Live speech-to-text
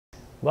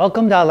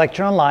Welcome to our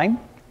lecture online,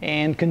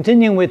 and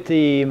continuing with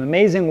the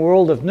amazing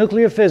world of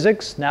nuclear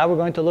physics, now we're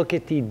going to look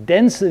at the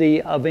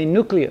density of a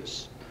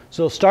nucleus.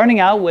 So starting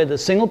out with a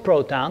single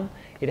proton,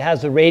 it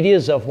has a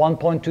radius of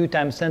 1.2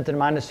 times 10 to the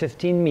minus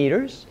 15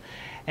 meters,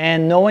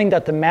 and knowing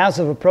that the mass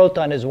of a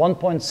proton is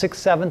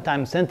 1.67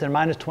 times 10 to the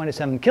minus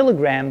 27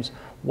 kilograms,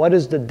 what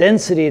is the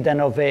density then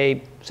of a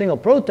single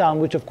proton,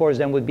 which of course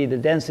then would be the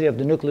density of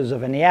the nucleus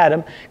of any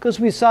atom, because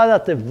we saw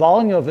that the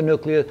volume of a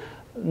nucleus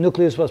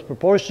was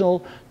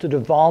proportional to the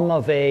volume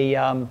of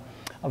a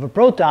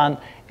proton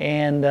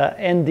and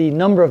the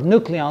number of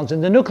nucleons in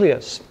the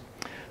nucleus.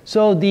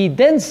 So the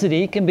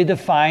density can be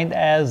defined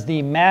as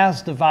the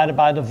mass divided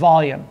by the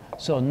volume.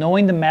 So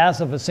knowing the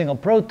mass of a single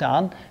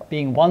proton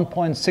being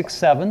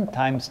 1.67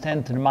 times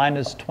 10 to the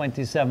minus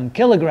 27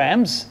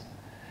 kilograms,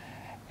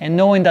 and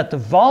knowing that the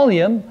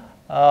volume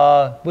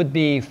would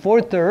be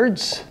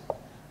 4/3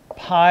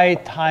 pi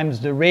times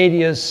the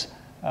radius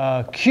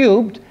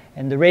cubed,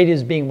 and the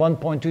radius being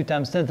 1.2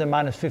 times 10 to the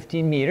minus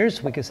 15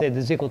 meters, we could say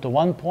this is equal to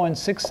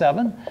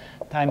 1.67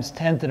 times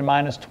 10 to the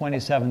minus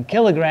 27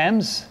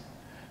 kilograms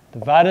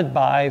divided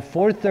by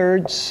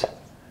 4/3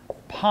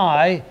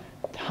 pi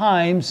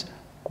times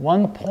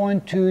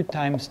 1.2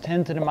 times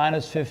 10 to the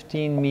minus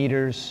 15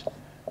 meters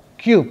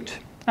cubed.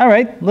 All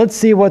right, let's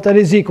see what that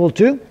is equal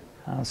to.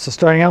 So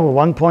starting out with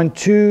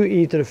 1.2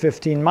 e to the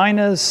 15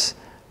 minus,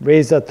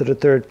 raise that to the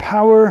third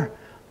power,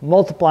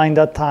 multiplying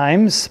that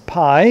times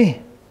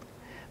pi,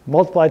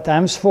 multiply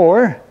times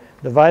 4,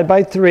 divide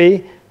by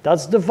 3,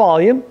 that's the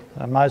volume.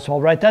 I might as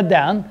well write that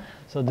down.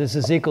 So this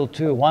is equal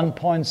to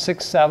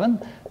 1.67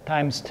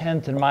 times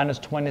 10 to the minus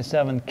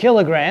 27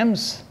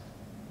 kilograms,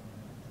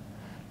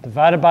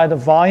 divided by the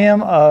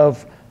volume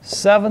of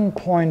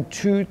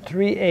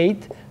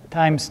 7.238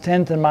 times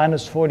 10 to the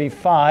minus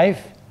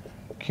 45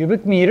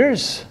 cubic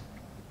meters.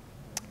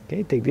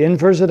 Okay, take the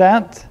inverse of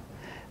that,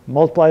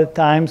 multiply it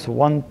times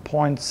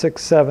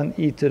 1.67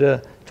 e to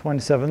the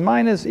 27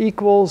 minus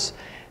equals,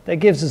 that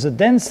gives us a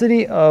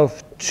density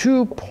of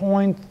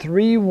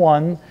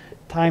 2.31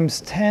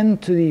 times 10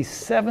 to the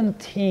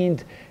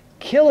 17th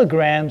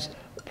kilograms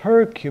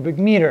per cubic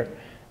meter.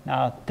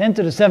 Now 10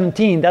 to the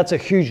 17, that's a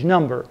huge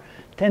number.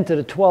 10 to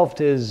the 12th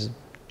is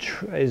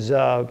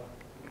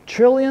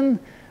trillion,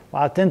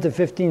 while 10 to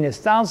 15 is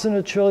thousand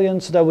of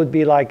trillion, so that would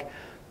be like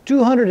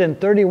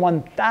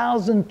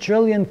 231,000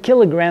 trillion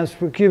kilograms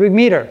per cubic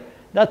meter.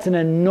 That's an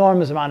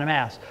enormous amount of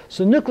mass.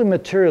 So nuclear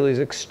material is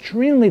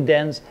extremely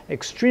dense,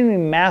 extremely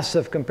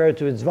massive compared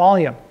to its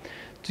volume.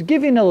 To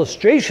give you an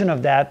illustration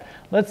of that,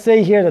 let's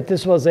say here that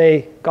this was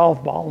a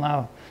golf ball.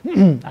 Now,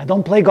 I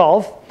don't play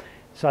golf,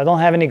 so I don't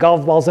have any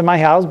golf balls in my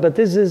house, but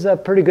this is a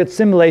pretty good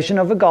simulation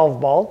of a golf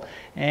ball.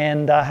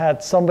 And I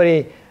had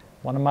somebody,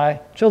 one of my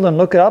children,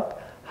 look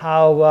up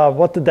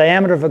what the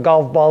diameter of a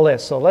golf ball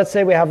is. So let's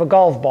say we have a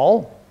golf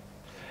ball,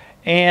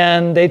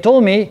 and they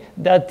told me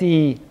that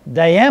the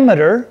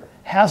diameter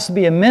has to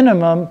be a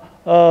minimum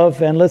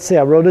of, and let's say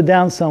I wrote it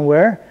down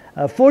somewhere,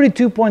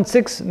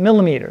 42.6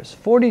 millimeters.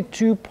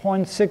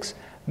 42.6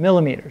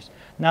 millimeters.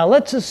 Now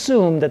let's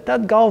assume that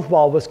that golf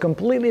ball was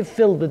completely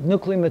filled with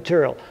nuclear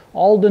material.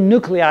 All the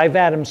nuclei of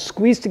atoms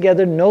squeezed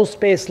together, no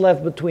space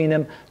left between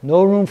them,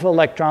 no room for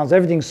electrons,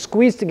 everything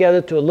squeezed together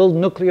to a little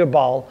nuclear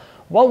ball.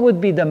 What would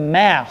be the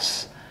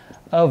mass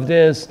of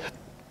this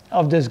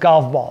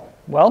golf ball?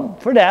 Well,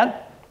 for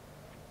that,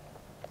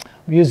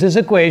 we use this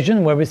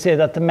equation where we say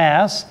that the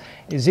mass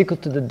is equal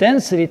to the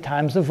density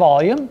times the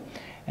volume.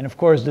 And of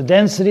course, the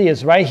density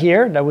is right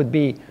here. That would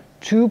be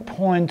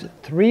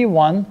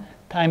 2.31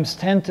 times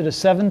 10 to the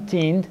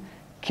 17th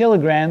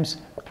kilograms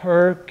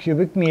per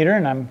cubic meter.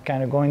 And I'm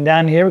kind of going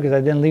down here because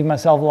I didn't leave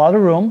myself a lot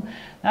of room.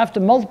 I have to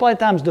multiply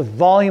times the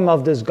volume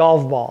of this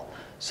golf ball.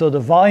 So the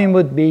volume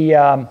would be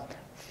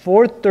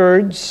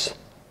 4/3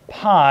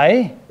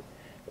 pi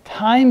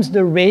times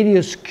the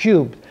radius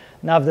cubed.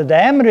 Now, if the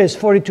diameter is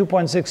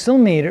 42.6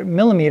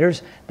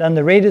 millimeters, then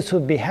the radius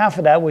would be half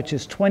of that, which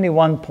is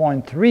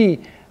 21.3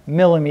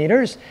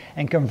 millimeters.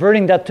 And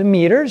converting that to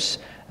meters,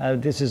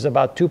 this is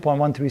about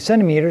 2.13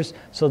 centimeters,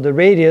 so the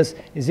radius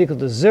is equal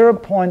to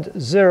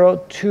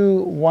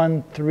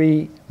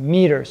 0.0213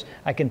 meters.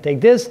 I can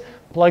take this,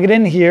 plug it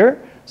in here,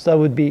 so that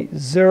would be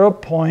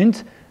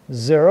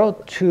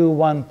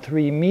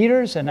 0.0213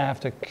 meters, and I have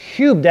to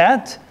cube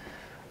that.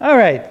 All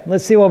right,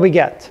 let's see what we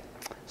get.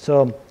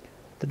 So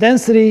the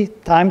density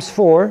times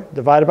 4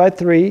 divided by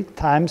 3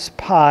 times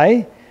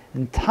pi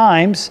and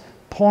times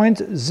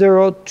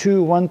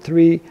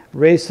 0.0213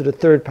 raised to the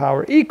third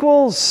power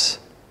equals,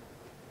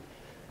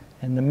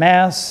 and the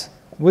mass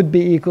would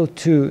be equal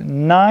to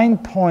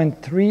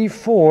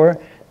 9.34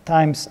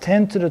 times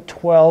 10 to the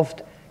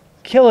 12th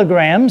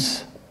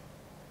kilograms.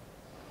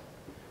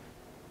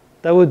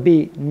 That would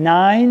be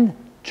 9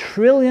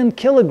 trillion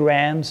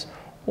kilograms,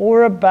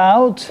 or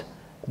about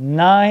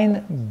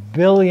 9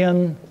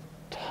 billion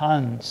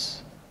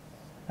tons.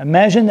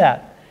 Imagine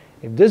that.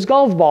 If this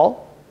golf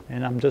ball,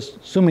 and I'm just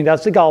assuming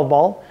that's a golf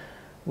ball,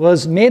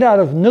 was made out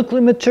of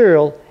nuclear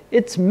material,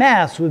 its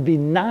mass would be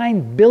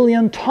 9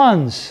 billion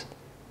tons.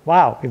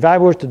 Wow, if I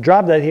were to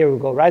drop that here, it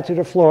would go right to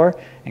the floor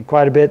and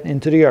quite a bit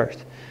into the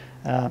earth.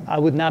 I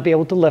would not be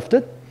able to lift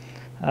it,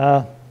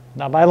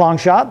 not by a long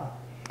shot.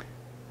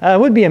 It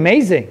would be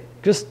amazing.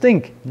 Just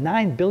think,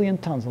 9 billion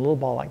tons, a little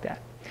ball like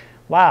that.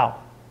 Wow.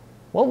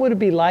 What would it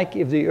be like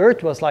if the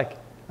earth was like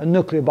a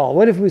nuclear ball?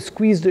 What if we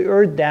squeeze the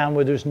earth down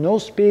where there's no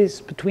space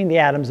between the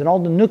atoms and all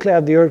the nuclei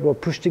of the earth were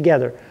pushed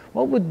together?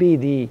 What would be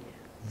the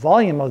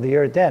volume of the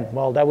earth then?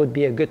 Well, that would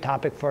be a good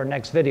topic for our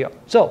next video.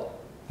 So,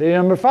 video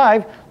number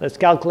 5, let's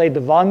calculate the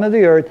volume of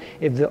the earth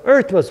if the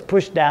earth was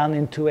pushed down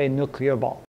into a nuclear ball.